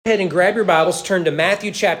Go ahead and grab your Bibles, turn to Matthew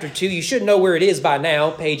chapter 2. You should know where it is by now,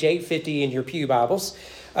 page 850 in your pew Bibles.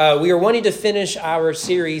 We are wanting to finish our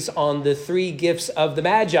series on the three gifts of the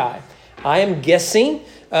Magi. I am guessing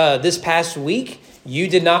this past week you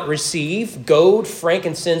did not receive gold,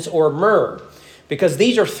 frankincense, or myrrh, because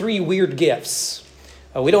these are three weird gifts.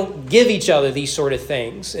 We don't give each other these sort of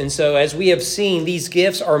things. And so as we have seen, these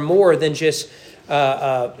gifts are more than just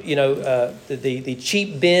the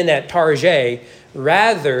cheap bin at Target.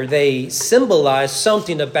 Rather, they symbolize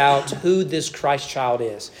something about who this Christ child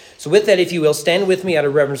is. So with that, if you will, stand with me out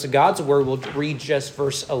of reverence to God's word. We'll read just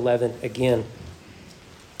verse 11 again.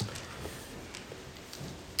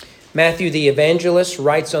 Matthew the evangelist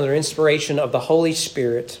writes under inspiration of the Holy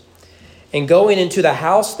Spirit. And going into the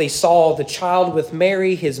house, they saw the child with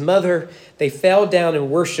Mary, his mother. They fell down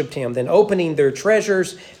and worshipped him. Then opening their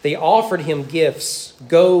treasures, they offered him gifts,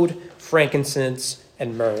 gold, frankincense,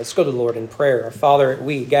 and myrrh. Let's go to the Lord in prayer. Our Father,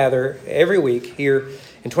 we gather every week here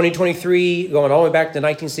in 2023, going all the way back to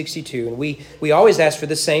 1962. And we always ask for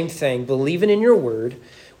the same thing, believing in your word.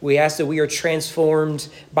 We ask that we are transformed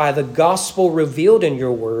by the gospel revealed in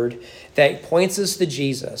your word that points us to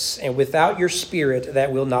Jesus. And without your spirit,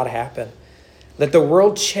 that will not happen. Let the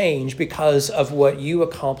world change because of what you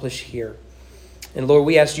accomplish here. And Lord,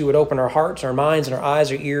 we ask you would open our hearts, our minds, and our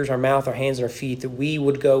eyes, our ears, our mouth, our hands, and our feet, that we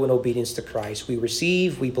would go in obedience to Christ. We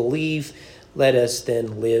receive, we believe. Let us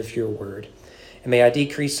then live your word. And may I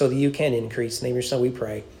decrease so that you can increase. In the name of your Son we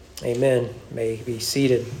pray. Amen. May you be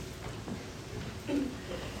seated.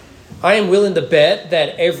 I am willing to bet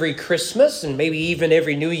that every Christmas and maybe even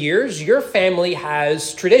every New Year's, your family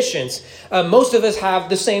has traditions. Most of us have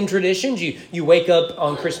the same traditions. You wake up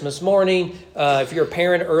on Christmas morning. If you're a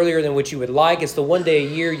parent earlier than what you would like, it's the one day a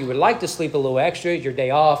year you would like to sleep a little extra. Your day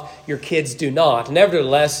off, your kids do not.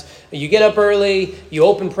 Nevertheless, you get up early, you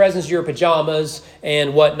open presents in your pajamas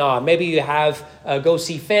and whatnot. Maybe you have go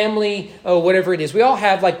see family, whatever it is. We all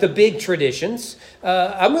have like the big traditions.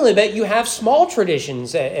 I'm willing to bet you have small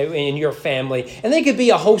traditions in your family. And they could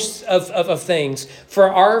be a host of things.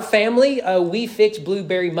 For our family, we fix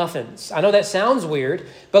blueberry muffins. I know that sounds weird,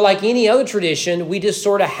 but like any other tradition, we just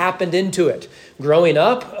sort of happened into it. Growing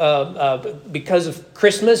up, because of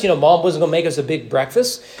Christmas, Mom wasn't going to make us a big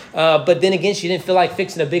breakfast. But then again, she didn't feel like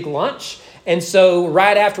fixing a big lunch. And so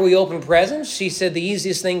right after we opened presents, she said the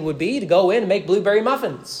easiest thing would be to go in and make blueberry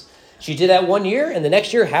muffins. She did that one year, and the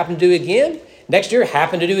next year happened to do it again. Next year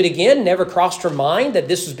happened to do it again. Never crossed her mind that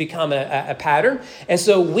this was become a pattern. And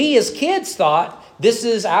so we as kids thought this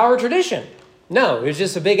is our tradition. No, it was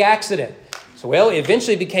just a big accident. So, it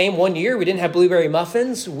eventually became one year we didn't have blueberry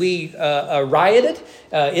muffins. We rioted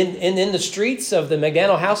in the streets of the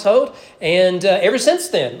McDaniel household. And ever since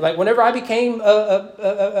then, like whenever I became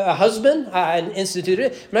a husband, I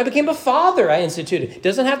instituted it. When I became a father, I instituted it. It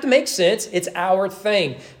doesn't have to make sense. It's our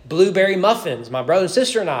thing. Blueberry muffins, my brother and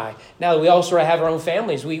sister and I. Now that we all sort of have our own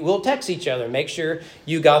families, we will text each other. Make sure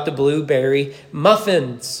you got the blueberry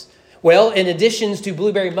muffins. Well, in addition to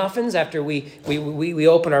blueberry muffins, after we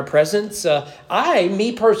open our presents,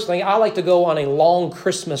 me personally, I like to go on a long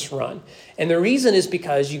Christmas run. And the reason is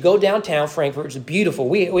because you go downtown Frankfort, which is beautiful.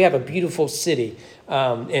 We have a beautiful city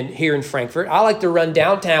here in Frankfort. I like to run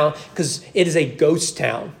downtown because it is a ghost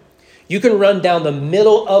town. You can run down the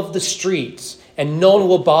middle of the streets and no one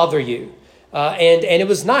will bother you. And it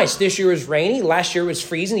was nice. This year was rainy. Last year was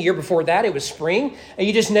freezing. The year before that, it was spring. And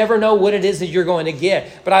you just never know what it is that you're going to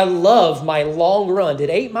get. But I love my long run. Did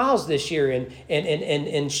 8 miles this year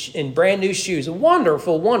in brand new shoes. A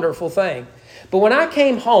wonderful, wonderful thing. But when I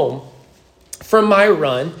came home from my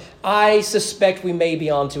run, I suspect we may be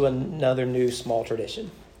on to another new small tradition.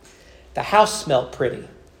 The house smelled pretty.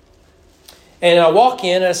 And I walk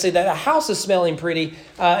in and I say that the house is smelling pretty.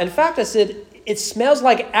 In fact, I said, it smells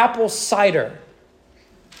like apple cider.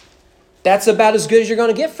 That's about as good as you're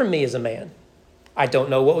going to get from me as a man. I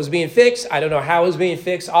don't know what was being fixed. I don't know how it was being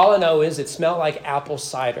fixed. All I know is it smelled like apple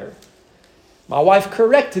cider. My wife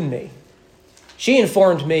corrected me. She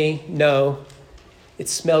informed me, no, it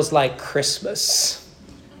smells like Christmas.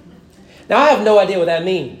 Now, I have no idea what that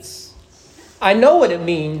means. I know what it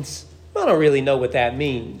means, but I don't really know what that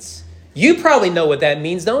means. You probably know what that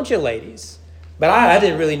means, don't you, ladies? But I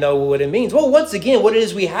didn't really know what it means. Well, once again, what it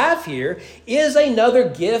is we have here is another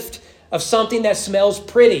gift of something that smells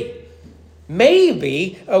pretty.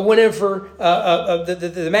 Maybe whenever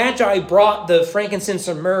the Magi brought the frankincense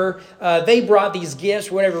and myrrh, they brought these gifts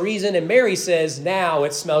for whatever reason, and Mary says, now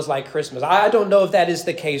it smells like Christmas. I don't know if that is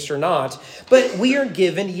the case or not, but we are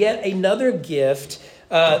given yet another gift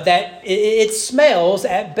that it smells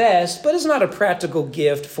at best, but is not a practical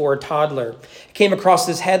gift for a toddler. I came across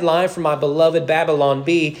this headline from my beloved Babylon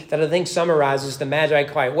Bee that I think summarizes the Magi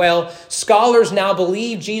quite well. Scholars now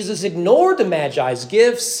believe Jesus ignored the Magi's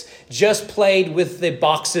gifts, just played with the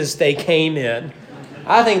boxes they came in.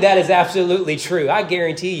 I think that is absolutely true. I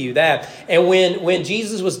guarantee you that. And when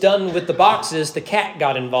Jesus was done with the boxes, the cat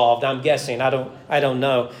got involved, I'm guessing. I don't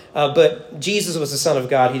know. But Jesus was the Son of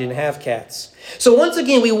God. He didn't have cats. So once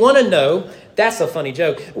again, we want to know, that's a funny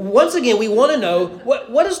joke. Once again, we want to know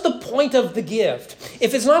what is the point of the gift?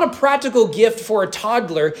 If it's not a practical gift for a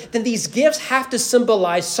toddler, then these gifts have to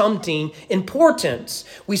symbolize something important.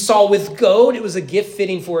 We saw with gold, it was a gift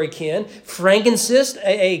fitting for a king. Frankincense,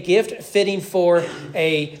 a gift fitting for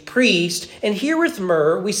a priest. And here with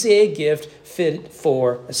myrrh, we see a gift fit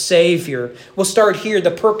for a savior. We'll start here.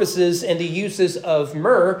 The purposes and the uses of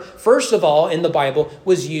myrrh, first of all, in the Bible,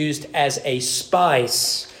 was used as a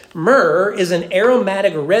spice. Myrrh is an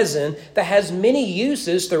aromatic resin that has many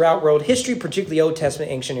uses throughout world history, particularly Old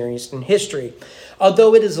Testament, ancient Near Eastern history.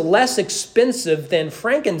 Although it is less expensive than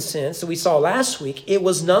frankincense that we saw last week, it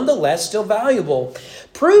was nonetheless still valuable.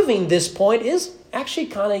 Proving this point is actually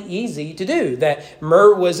kind of easy to do, that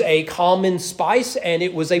myrrh was a common spice and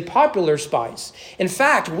it was a popular spice. In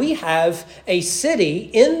fact, we have a city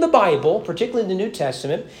in the Bible, particularly in the New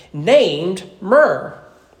Testament, named Myrrh.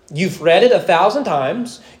 You've read it 1,000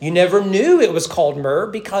 times. You never knew it was called myrrh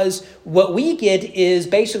because what we get is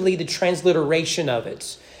basically the transliteration of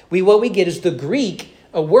it. What we get is the Greek,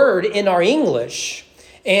 a word in our English.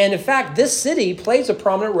 And in fact, this city plays a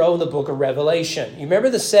prominent role in the book of Revelation. You remember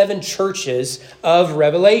the 7 churches of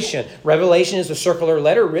Revelation. Revelation is a circular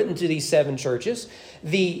letter written to these 7 churches.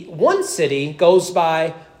 The one city goes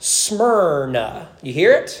by Smyrna. You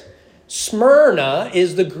hear it? Smyrna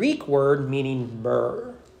is the Greek word meaning myrrh.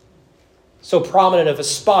 So prominent of a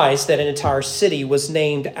spice that an entire city was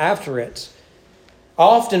named after it.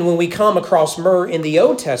 Often when we come across myrrh in the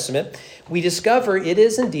Old Testament, we discover it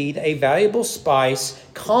is indeed a valuable spice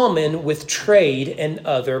common with trade and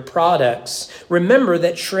other products. Remember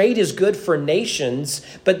that trade is good for nations,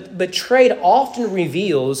 but trade often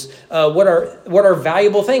reveals what are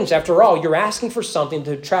valuable things. After all, you're asking for something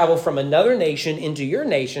to travel from another nation into your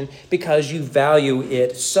nation because you value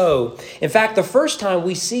it so. In fact, the first time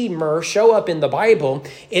we see myrrh show up in the Bible,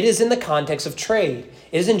 it is in the context of trade.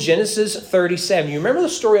 It is in Genesis 37. You remember the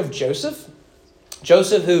story of Joseph?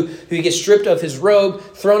 Joseph, who gets stripped of his robe,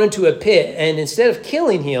 thrown into a pit, and instead of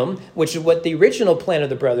killing him, which is what the original plan of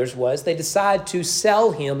the brothers was, they decide to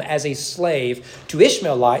sell him as a slave to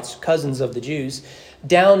Ishmaelites, cousins of the Jews,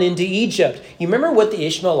 down into Egypt. You remember what the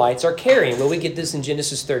Ishmaelites are carrying? Well, we get this in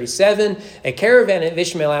Genesis 37. A caravan of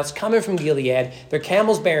Ishmaelites coming from Gilead, their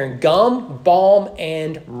camels bearing gum, balm,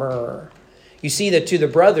 and myrrh. You see that to the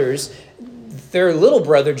brothers, their little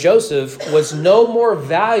brother Joseph was no more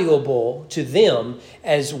valuable to them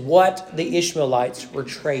as what the Ishmaelites were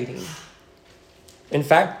trading. In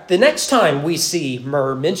fact, the next time we see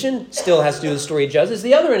myrrh mentioned, still has to do with the story of Joseph.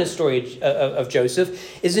 The other in the story of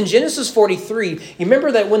Joseph is in Genesis 43. You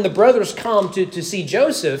remember that when the brothers come to see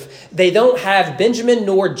Joseph, they don't have Benjamin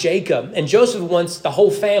nor Jacob. And Joseph wants the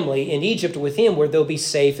whole family in Egypt with him where they'll be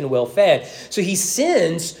safe and well fed. So he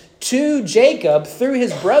sends to Jacob, through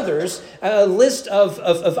his brothers, a list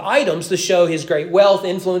of items to show his great wealth,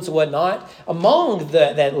 influence, and whatnot. Among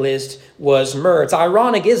that list was myrrh. It's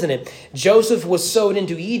ironic, isn't it? Joseph was sold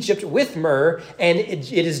into Egypt with myrrh, and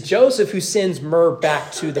it is Joseph who sends myrrh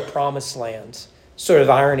back to the promised land. Sort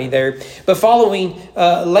of irony there. But following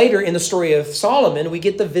later in the story of Solomon, we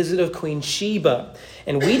get the visit of Queen Sheba.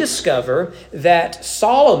 And we discover that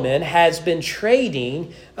Solomon has been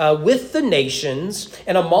trading with the nations,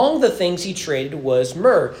 and among the things he traded was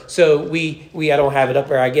myrrh. So I don't have it up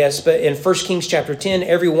there, I guess, but in 1 Kings chapter 10,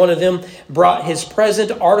 every one of them brought his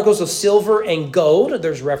present articles of silver and gold.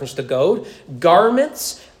 There's reference to gold,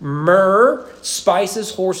 garments, myrrh,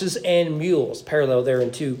 spices, horses, and mules. Parallel there in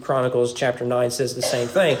 2 Chronicles chapter 9 says the same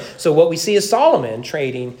thing. So what we see is Solomon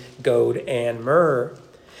trading gold and myrrh.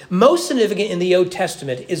 Most significant in the Old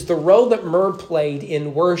Testament is the role that myrrh played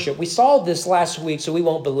in worship. We saw this last week, so we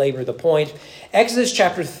won't belabor the point. Exodus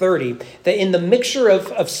chapter 30, that in the mixture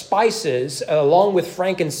of spices along with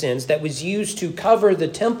frankincense that was used to cover the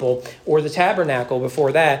temple or the tabernacle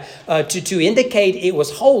before that, to indicate it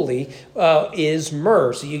was holy, is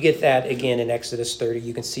myrrh. So you get that again in Exodus 30.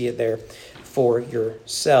 You can see it there for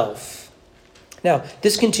yourself. Now,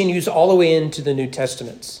 this continues all the way into the New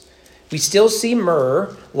Testament. We still see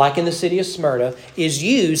myrrh, like in the city of Smyrna, is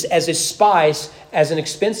used as a spice, as an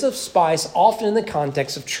expensive spice, often in the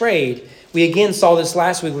context of trade. We again saw this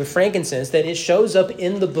last week with frankincense, that it shows up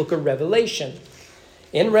in the book of Revelation.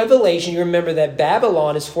 In Revelation, you remember that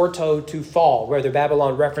Babylon is foretold to fall. Whether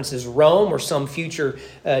Babylon references Rome or some future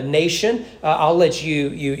nation, I'll let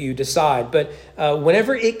you decide. But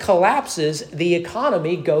whenever it collapses, the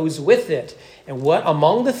economy goes with it. And what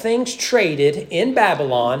among the things traded in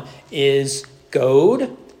Babylon is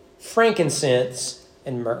gold, frankincense,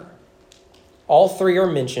 and myrrh. All three are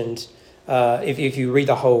mentioned if you read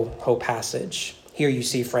the whole passage. Here you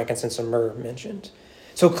see frankincense and myrrh mentioned.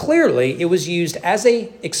 So clearly, it was used as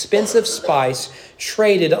an expensive spice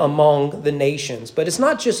traded among the nations. But it's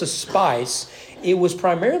not just a spice. It was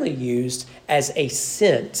primarily used as a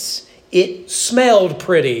scent. It smelled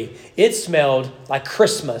pretty. It smelled like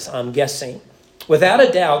Christmas, I'm guessing. Without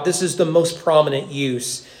a doubt, this is the most prominent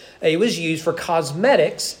use. It was used for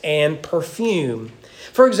cosmetics and perfume.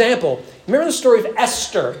 For example, remember the story of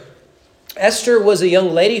Esther? Esther was a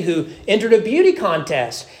young lady who entered a beauty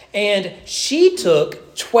contest, and she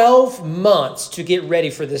took 12 months to get ready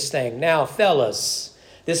for this thing. Now, fellas,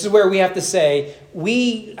 this is where we have to say,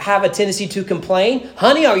 we have a tendency to complain.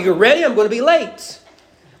 Honey, are you ready? I'm going to be late.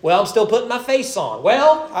 Well, I'm still putting my face on.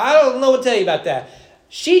 Well, I don't know what to tell you about that.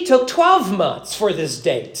 She took 12 months for this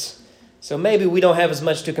date. So maybe we don't have as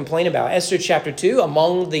much to complain about. Esther chapter 2,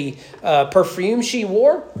 among the perfume she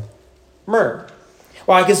wore, myrrh.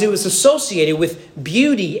 Why? Because it was associated with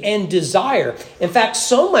beauty and desire. In fact,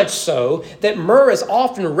 so much so that myrrh is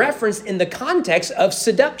often referenced in the context of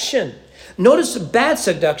seduction. Notice bad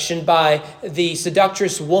seduction by the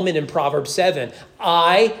seductress woman in Proverbs 7.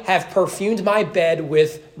 I have perfumed my bed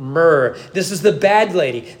with myrrh. This is the bad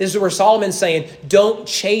lady. This is where Solomon's saying, don't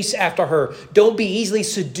chase after her. Don't be easily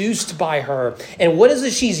seduced by her. And what is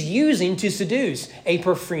it she's using to seduce? A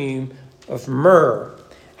perfume of myrrh.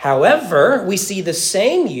 However, we see the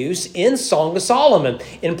same use in Song of Solomon.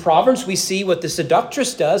 In Proverbs, we see what the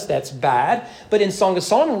seductress does. That's bad. But in Song of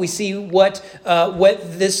Solomon, we see what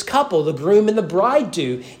this couple, the groom and the bride,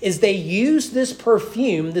 do. Is they use this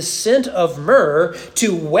perfume, the scent of myrrh,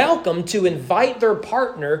 to welcome, to invite their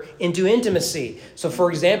partner into intimacy. So, for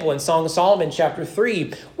example, in Song of Solomon, chapter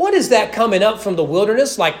 3, what is that coming up from the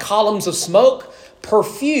wilderness like columns of smoke,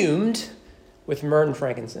 perfumed with myrrh and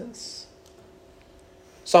frankincense?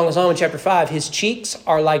 Song of Solomon chapter 5, his cheeks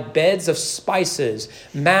are like beds of spices,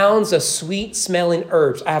 mounds of sweet-smelling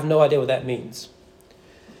herbs. I have no idea what that means.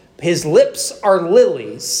 His lips are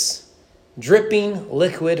lilies, dripping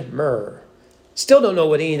liquid myrrh. Still don't know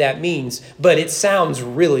what any of that means, but it sounds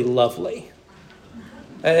really lovely.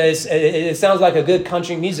 It sounds like a good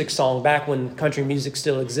country music song back when country music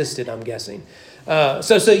still existed, I'm guessing.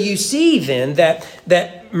 So you see then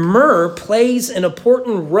that myrrh plays an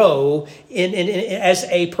important role in as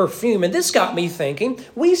a perfume. And this got me thinking,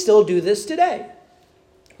 we still do this today.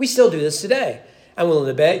 We still do this today. I'm willing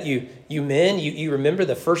to bet you men, you remember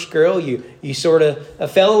the first girl you sort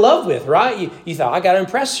of fell in love with, right? You thought, I got to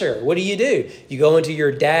impress her. What do? You go into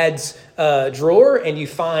your dad's drawer and you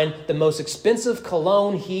find the most expensive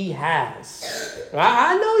cologne he has.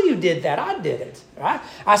 I know you did that. I did it. Right?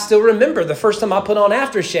 I still remember the first time I put on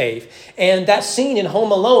aftershave, and that scene in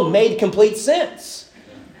Home Alone made complete sense.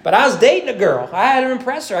 But I was dating a girl. I had to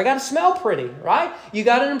impress her. I got to smell pretty, right? You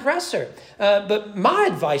got to impress her. But my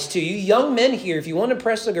advice to you, young men here, if you want to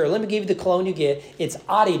impress a girl, let me give you the cologne you get. It's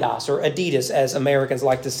Adidas, or Adidas, as Americans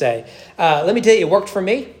like to say. Let me tell you, it worked for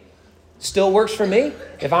me. Still works for me.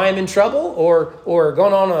 If I am in trouble or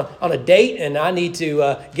going on a date and I need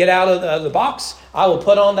to get out of the box, I will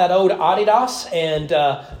put on that old Adidas, and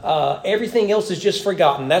everything else is just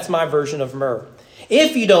forgotten. That's my version of myrrh.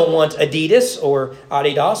 If you don't want Adidas or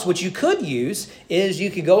Adidas, what you could use is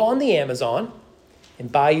you could go on the Amazon and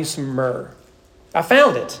buy you some myrrh. I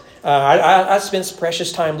found it. I spent some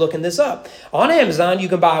precious time looking this up. On Amazon, you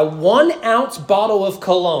can buy a 1 ounce bottle of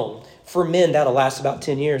cologne. For men, that'll last about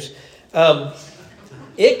 10 years.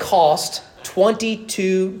 It cost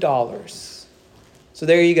 $22. So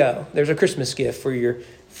there you go. There's a Christmas gift for your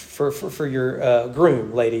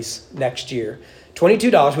groom, ladies, next year.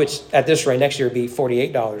 $22, which at this rate next year would be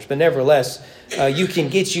 $48. But nevertheless, you can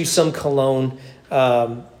get you some cologne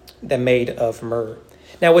that made of myrrh.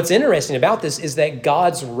 Now, what's interesting about this is that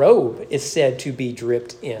God's robe is said to be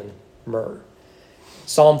dripped in myrrh.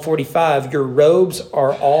 Psalm 45, your robes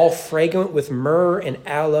are all fragrant with myrrh and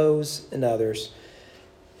aloes and others.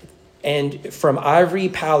 And from ivory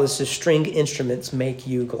palaces, string instruments make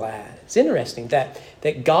you glad. It's interesting that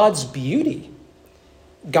God's beauty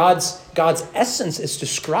God's essence is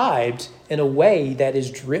described in a way that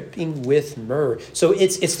is dripping with myrrh. So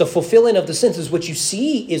it's the fulfilling of the senses. What you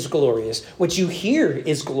see is glorious. What you hear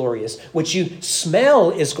is glorious. What you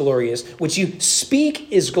smell is glorious. What you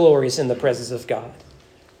speak is glorious in the presence of God.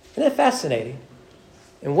 Isn't that fascinating?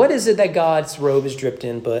 And what is it that God's robe is dripped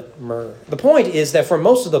in but myrrh? The point is that for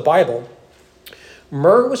most of the Bible,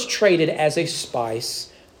 myrrh was traded as a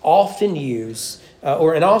spice, often used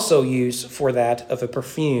and also used for that of a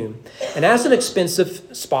perfume. And as an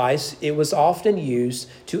expensive spice, it was often used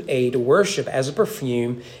to aid worship. As a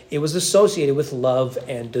perfume, it was associated with love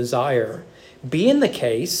and desire. Being the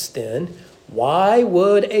case, then, why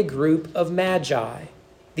would a group of magi,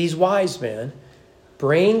 these wise men,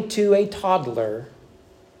 bring to a toddler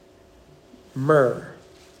myrrh?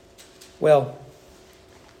 Well,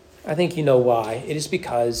 I think you know why. It is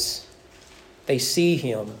because they see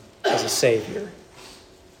him as a Savior.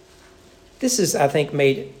 This is, I think,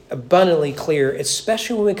 made abundantly clear,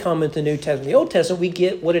 especially when we come into the New Testament. The Old Testament, we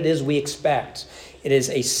get what it is we expect. It is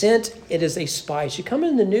a scent, it is a spice. You come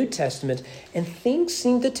into the New Testament, and things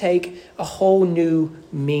seem to take a whole new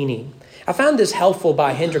meaning. I found this helpful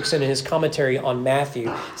by Hendrickson in his commentary on Matthew.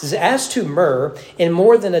 It says, as to myrrh, in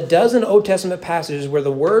more than a dozen Old Testament passages where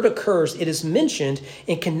the word occurs, it is mentioned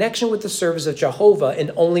in connection with the service of Jehovah in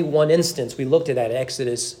only one instance. We looked at that in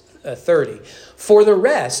Exodus 30. For the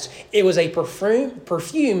rest, it was a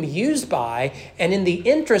perfume used by and in the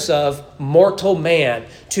interest of mortal man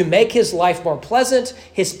to make his life more pleasant,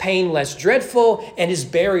 his pain less dreadful, and his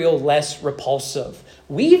burial less repulsive.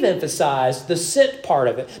 We've emphasized the scent part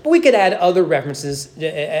of it, but we could add other references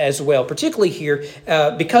as well, particularly here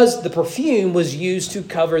because the perfume was used to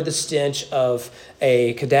cover the stench of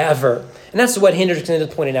a cadaver. And that's what Hendrickson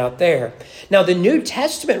is pointing out there. Now, the New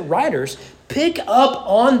Testament writers pick up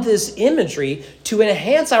on this imagery to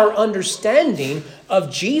enhance our understanding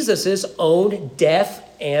of Jesus' own death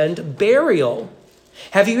and burial.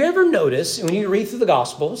 Have you ever noticed, when you read through the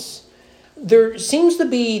Gospels, there seems to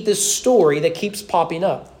be this story that keeps popping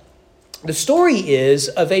up. The story is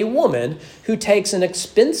of a woman who takes an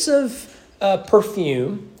expensive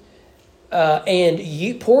perfume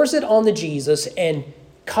and pours it on the Jesus and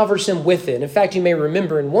covers him with it. In fact, you may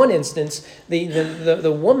remember in one instance,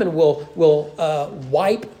 the woman will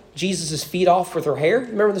wipe Jesus' feet off with her hair.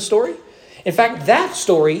 Remember the story? In fact, that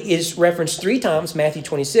story is referenced 3 times, Matthew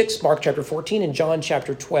 26, Mark chapter 14, and John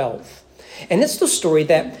chapter 12. And it's the story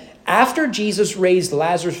that after Jesus raised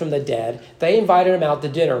Lazarus from the dead, they invited him out to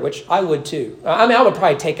dinner, which I would too. I would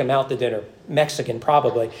probably take him out to dinner. Mexican,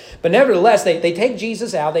 probably. But nevertheless, they take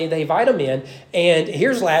Jesus out. They invite him in. And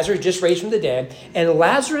here's Lazarus, just raised from the dead. And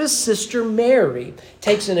Lazarus' sister Mary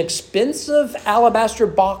takes an expensive alabaster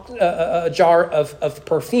jar of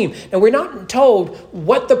perfume. And we're not told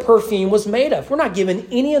what the perfume was made of. We're not given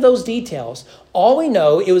any of those details. All we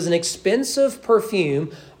know, it was an expensive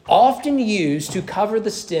perfume often used to cover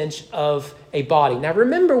the stench of a body. Now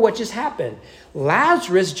remember what just happened.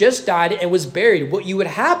 Lazarus just died and was buried. What would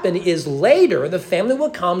happen is later the family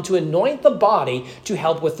would come to anoint the body to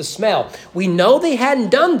help with the smell. We know they hadn't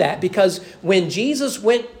done that because when Jesus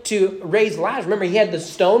went to raise Lazarus, remember he had the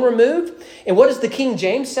stone removed? And what does the King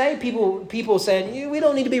James say? People said, we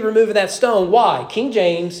don't need to be removing that stone. Why? King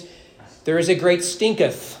James, there is a great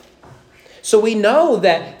stinketh. So we know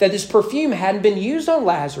that this perfume hadn't been used on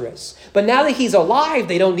Lazarus. But now that he's alive,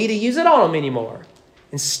 they don't need to use it on him anymore.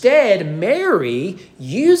 Instead, Mary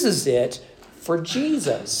uses it for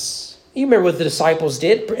Jesus. You remember what the disciples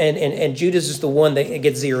did, and Judas is the one that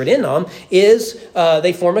gets zeroed in on, is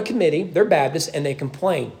they form a committee, they're Baptists, and they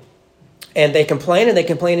complain. And they complain and they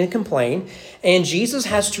complain and complain. And Jesus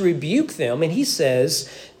has to rebuke them. And he says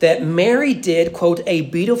that Mary did, quote, a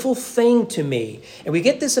beautiful thing to me. And we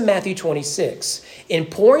get this in Matthew 26. In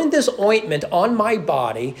pouring this ointment on my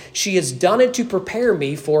body, she has done it to prepare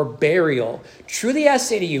me for burial. Truly I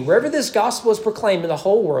say to you, wherever this gospel is proclaimed in the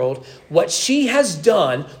whole world, what she has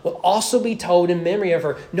done will also be told in memory of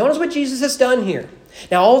her. Notice what Jesus has done here.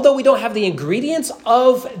 Now, although we don't have the ingredients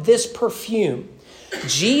of this perfume,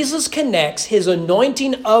 Jesus connects his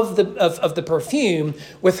anointing of the perfume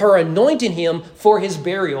with her anointing him for his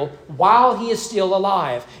burial while he is still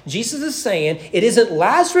alive. Jesus is saying, it isn't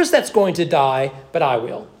Lazarus that's going to die, but I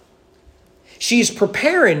will. She's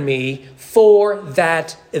preparing me for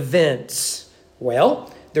that event.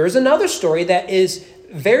 Well, there is another story that is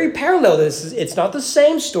very parallel to this. It's not the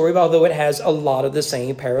same story, although it has a lot of the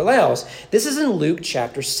same parallels. This is in Luke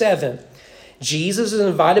chapter 7. Jesus is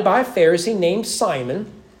invited by a Pharisee named Simon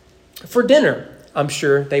for dinner. I'm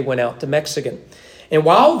sure they went out to Mexican. And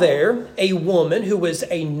while there, a woman who was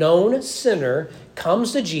a known sinner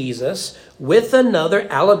comes to Jesus with another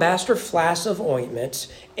alabaster flask of ointment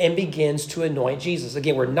and begins to anoint Jesus.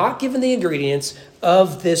 Again, we're not given the ingredients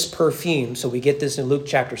of this perfume. So we get this in Luke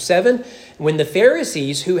chapter 7. When the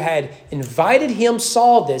Pharisees who had invited him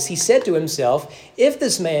saw this, he said to himself, if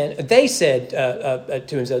this man, they said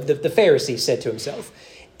to himself, the Pharisees said to himself,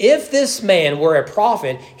 if this man were a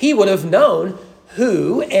prophet, he would have known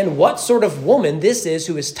who and what sort of woman this is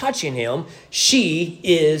who is touching him. She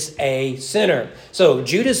is a sinner. So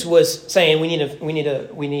Judas was saying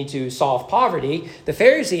we need to solve poverty. The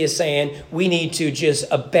Pharisee is saying we need to just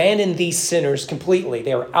abandon these sinners completely.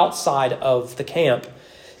 They are outside of the camp.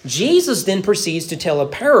 Jesus then proceeds to tell a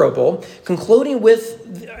parable, concluding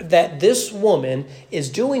with that this woman is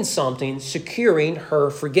doing something, securing her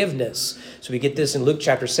forgiveness. So we get this in Luke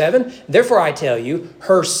chapter 7. Therefore I tell you,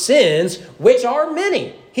 her sins, which are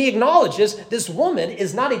many. He acknowledges this woman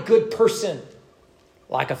is not a good person,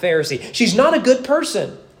 like a Pharisee. She's not a good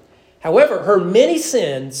person. However, her many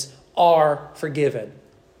sins are forgiven,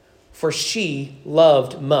 for she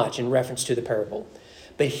loved much, in reference to the parable.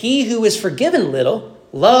 But he who is forgiven little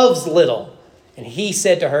loves little. And he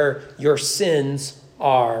said to her, your sins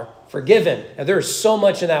are forgiven. Now there's so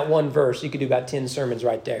much in that one verse. You could do about 10 sermons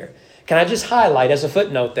right there. Can I just highlight as a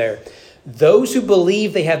footnote there? Those who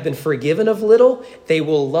believe they have been forgiven of little, they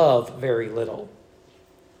will love very little.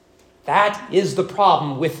 That is the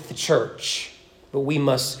problem with the church. But we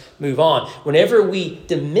must move on. Whenever we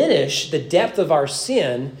diminish the depth of our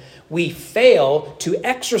sin, we fail to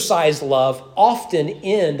exercise love, often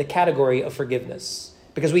in the category of forgiveness.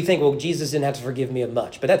 Because we think, well, Jesus didn't have to forgive me of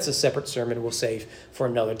much. But that's a separate sermon we'll save for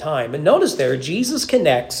another time. But notice there, Jesus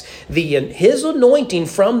connects his anointing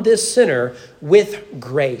from this sinner with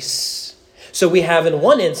grace. So we have in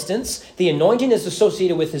one instance, the anointing is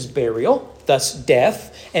associated with his burial, thus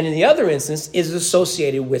death. And in the other instance, is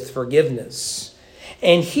associated with forgiveness.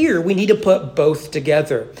 And here we need to put both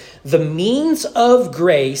together. The means of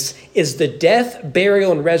grace is the death,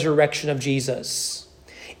 burial, and resurrection of Jesus.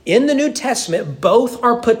 In the New Testament, both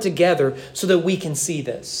are put together so that we can see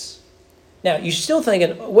this. Now, you're still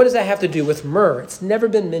thinking, what does that have to do with myrrh? It's never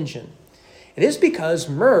been mentioned. It is because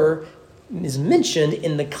myrrh is mentioned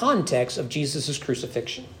in the context of Jesus'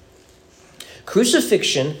 crucifixion.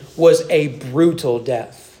 Crucifixion was a brutal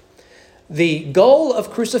death. The goal of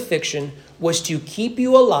crucifixion was to keep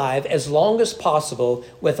you alive as long as possible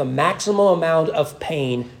with a maximum amount of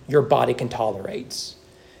pain your body can tolerate.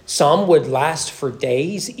 Some would last for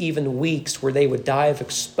days, even weeks, where they would die of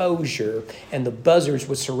exposure and the buzzards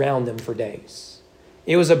would surround them for days.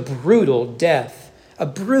 It was a brutal death,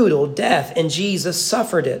 and Jesus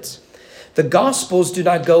suffered it. The Gospels do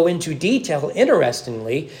not go into detail,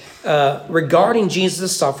 interestingly, regarding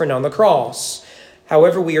Jesus' suffering on the cross.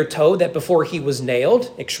 However, we are told that before he was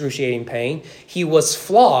nailed, excruciating pain, he was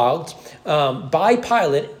flogged by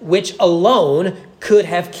Pilate, which alone could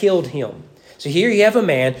have killed him. So here you have a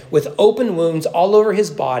man with open wounds all over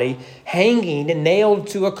his body, hanging and nailed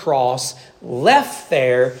to a cross, left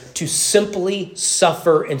there to simply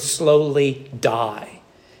suffer and slowly die.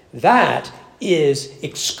 That is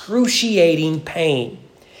excruciating pain.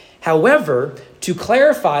 However, to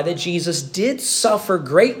clarify that Jesus did suffer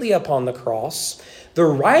greatly upon the cross, the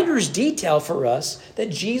writers detail for us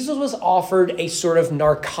that Jesus was offered a sort of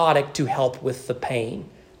narcotic to help with the pain.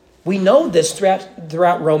 We know this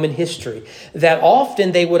throughout Roman history, that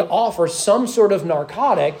often they would offer some sort of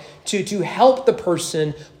narcotic to help the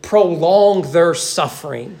person prolong their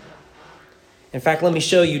suffering. In fact, let me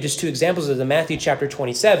show you just two examples of the Matthew chapter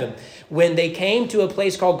 27. When they came to a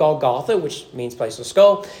place called Golgotha, which means place of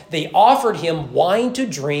skull, they offered him wine to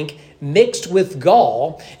drink mixed with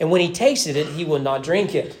gall, and when he tasted it, he would not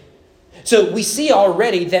drink it. So we see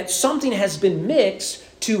already that something has been mixed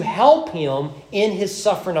to help him in his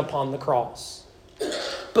suffering upon the cross.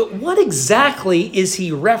 But what exactly is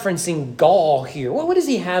he referencing gall here? What does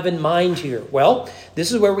he have in mind here? Well,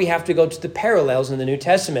 this is where we have to go to the parallels in the New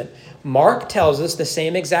Testament. Mark tells us the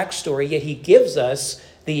same exact story, yet he gives us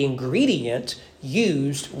the ingredient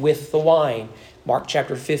used with the wine. Mark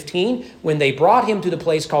chapter 15, when they brought him to the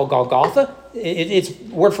place called Golgotha, it's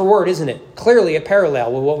word for word, isn't it? Clearly a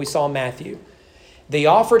parallel with what we saw in Matthew. They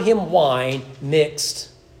offered him wine mixed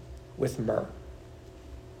with myrrh.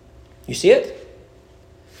 You see it?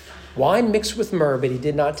 Wine mixed with myrrh, but he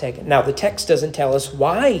did not take it. Now, the text doesn't tell us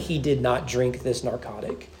why he did not drink this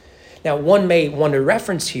narcotic. Now, one may want to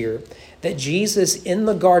reference here that Jesus in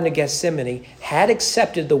the Garden of Gethsemane had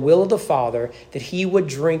accepted the will of the Father that he would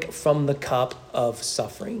drink from the cup of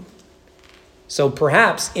suffering. So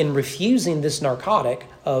perhaps in refusing this narcotic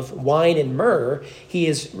of wine and myrrh, he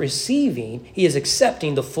is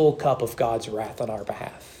accepting the full cup of God's wrath on our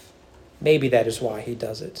behalf. Maybe that is why he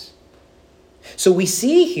does it. So we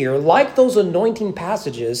see here, like those anointing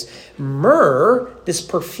passages, myrrh, this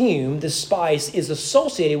perfume, this spice, is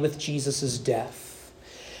associated with Jesus' death.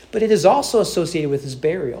 But it is also associated with his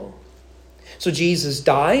burial. So Jesus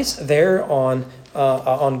dies there on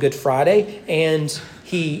Good Friday, and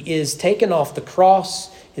he is taken off the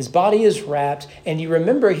cross. His body is wrapped, and you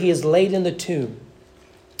remember he is laid in the tomb.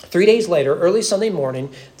 3 days later, early Sunday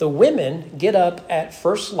morning, the women get up at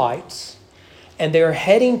first lights, and they're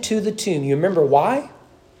heading to the tomb. You remember why?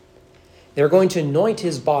 They're going to anoint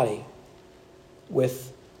his body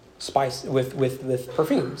with spice, with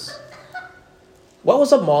perfumes. What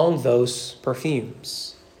was among those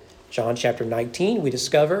perfumes? John chapter 19, we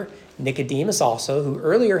discover Nicodemus also, who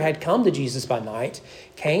earlier had come to Jesus by night,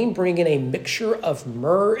 came bringing a mixture of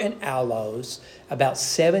myrrh and aloes, about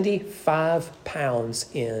 75 pounds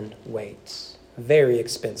in weight. Very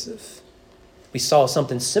expensive. We saw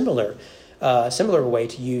something similar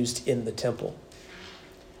weight used in the temple.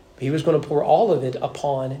 He was going to pour all of it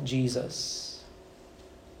upon Jesus.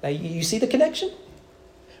 Now, you see the connection?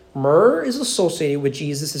 Myrrh is associated with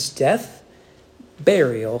Jesus' death,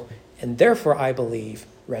 burial, and therefore, I believe,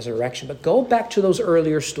 resurrection. But go back to those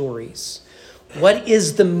earlier stories. What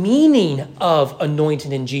is the meaning of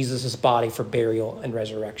anointing in Jesus' body for burial and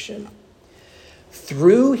resurrection?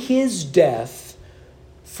 Through his death,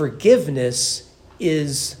 forgiveness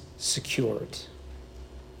is secured.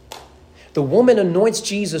 The woman anoints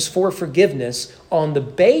Jesus for forgiveness on the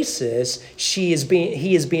basis he is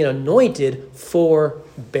being anointed for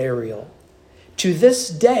burial. To this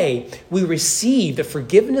day, we receive the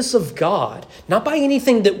forgiveness of God, not by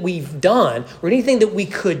anything that we've done or anything that we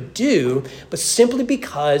could do, but simply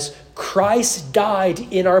because Christ died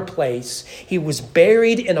in our place. He was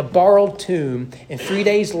buried in a borrowed tomb, and 3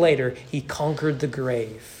 days later, he conquered the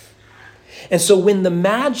grave. And so when the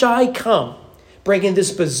Magi come, bringing this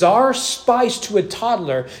bizarre spice to a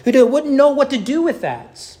toddler who wouldn't know what to do with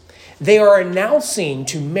that, they are announcing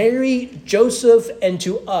to Mary, Joseph, and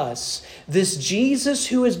to us, this Jesus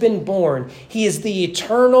who has been born, he is the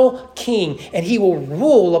eternal king, and he will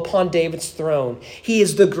rule upon David's throne. He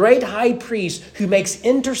is the great high priest who makes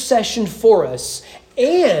intercession for us,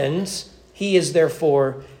 and he is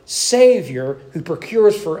therefore Savior who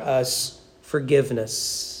procures for us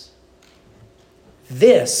forgiveness.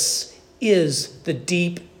 This is the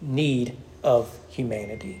deep need of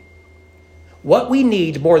humanity. What we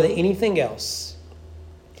need more than anything else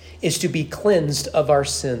is to be cleansed of our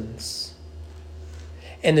sins.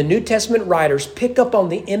 And the New Testament writers pick up on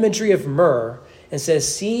the imagery of myrrh and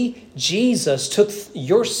says, see, Jesus took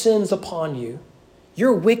your sins upon you,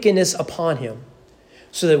 your wickedness upon him,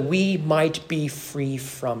 so that we might be free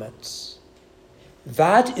from it.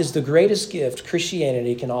 That is the greatest gift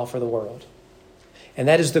Christianity can offer the world. And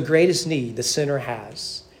that is the greatest need the sinner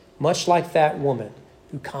has, much like that woman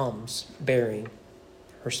who comes bearing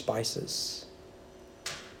her spices.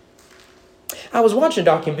 I was watching a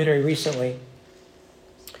documentary recently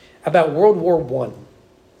about World War I. And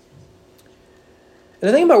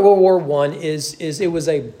the thing about World War I is it was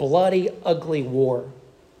a bloody, ugly war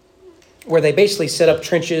where they basically set up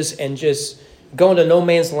trenches and just go into no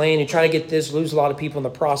man's land and try to get this, lose a lot of people in the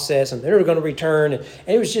process, and they're going to return. And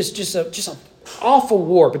it was just a awful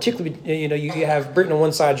war, particularly, you have Britain on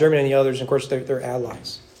one side, Germany on the others, and of course they're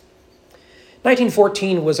allies.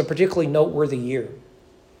 1914 was a particularly noteworthy year.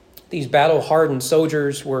 These battle-hardened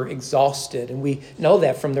soldiers were exhausted, and we know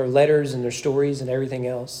that from their letters and their stories and everything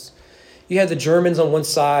else. You had the Germans on one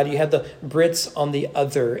side, you had the Brits on the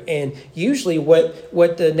other, and usually what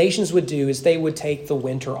the nations would do is they would take the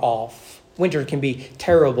winter off. Winter can be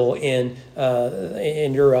terrible in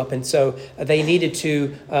Europe, and so they needed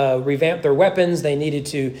to revamp their weapons. They needed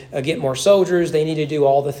to get more soldiers. They needed to do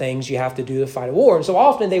all the things you have to do to fight a war. And so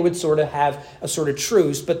often they would sort of have a sort of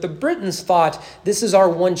truce. But the Britons thought this is our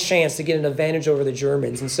one chance to get an advantage over the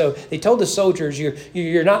Germans, and so they told the soldiers,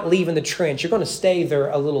 "You're not leaving the trench. You're going to stay there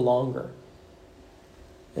a little longer."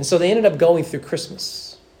 And so they ended up going through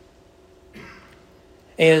Christmas.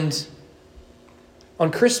 And on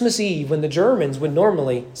Christmas Eve, when the Germans would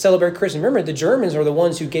normally celebrate Christmas, remember the Germans are the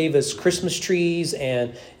ones who gave us Christmas trees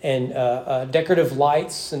and decorative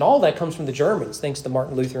lights, and all that comes from the Germans, thanks to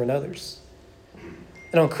Martin Luther and others.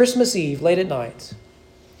 And on Christmas Eve, late at night,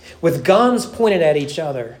 with guns pointed at each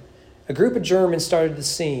other, a group of Germans started to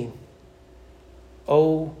sing,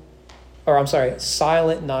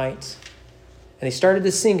 Silent Night. And they started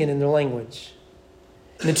to sing it in their language.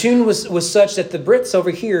 And the tune was such that the Brits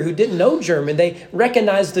over here who didn't know German, they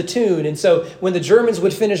recognized the tune. And so when the Germans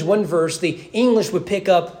would finish one verse, the English would pick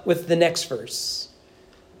up with the next verse.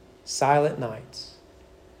 Silent night.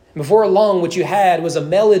 And before long, what you had was a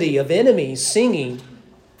melody of enemies singing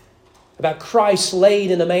about Christ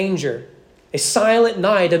laid in a manger, a silent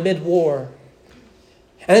night amid war.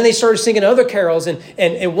 And then they started singing other carols,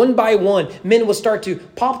 and one by one, men would start to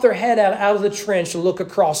pop their head out of the trench to look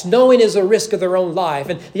across, knowing it's a risk of their own life.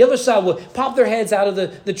 And the other side would pop their heads out of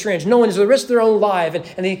the trench, knowing it's a risk of their own life.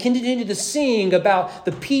 And they continued to sing about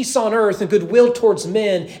the peace on earth and goodwill towards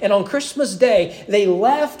men. And on Christmas Day, they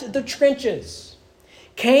left the trenches,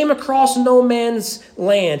 came across no man's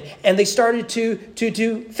land, and they started to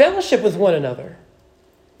do fellowship with one another.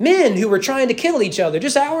 Men who were trying to kill each other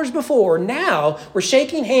just hours before now were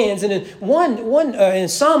shaking hands, and and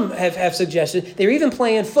some have suggested they're even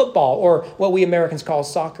playing football, or what we Americans call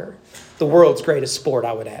soccer, the world's greatest sport,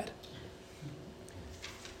 I would add.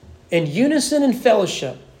 In unison and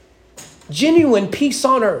fellowship, genuine peace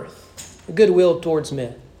on earth, goodwill towards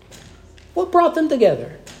men. What brought them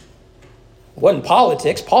together? It wasn't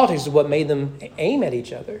politics. Politics is what made them aim at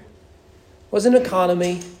each other. It wasn't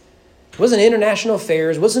economy. It wasn't international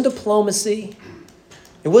affairs. It wasn't diplomacy.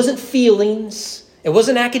 It wasn't feelings. It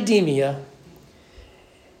wasn't academia.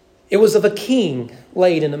 It was of a king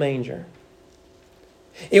laid in a manger.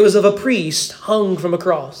 It was of a priest hung from a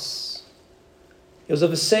cross. It was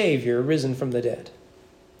of a Savior risen from the dead.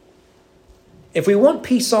 If we want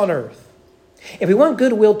peace on earth, if we want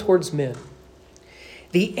goodwill towards men,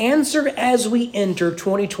 the answer as we enter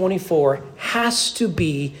 2024 has to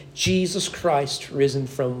be Jesus Christ risen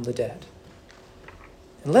from the dead.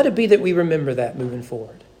 And let it be that we remember that moving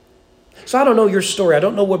forward. So I don't know your story. I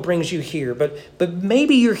don't know what brings you here, but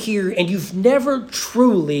maybe you're here and you've never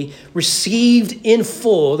truly received in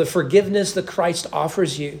full the forgiveness that Christ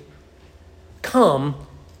offers you. Come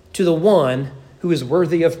to the one who is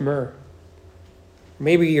worthy of myrrh.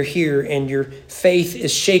 Maybe you're here and your faith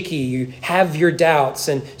is shaky. You have your doubts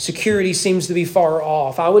and security seems to be far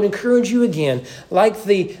off. I would encourage you again, like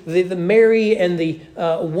the Mary and the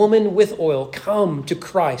woman with oil, come to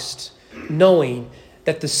Christ, knowing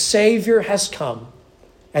that the Savior has come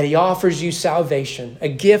and he offers you salvation, a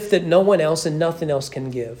gift that no one else and nothing else can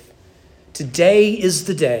give. Today is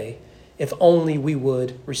the day, if only we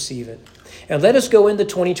would receive it. And let us go into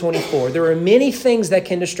 2024. There are many things that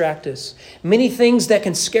can distract us, many things that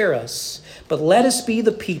can scare us, but let us be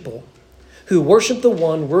the people who worship the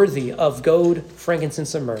one worthy of gold,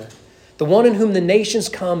 frankincense, and myrrh, the one in whom the nations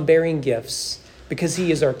come bearing gifts, because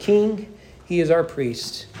he is our King, he is our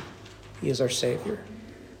priest, he is our Savior.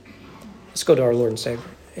 Let's go to our Lord and Savior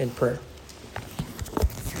in prayer.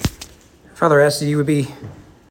 Father, I ask that you would be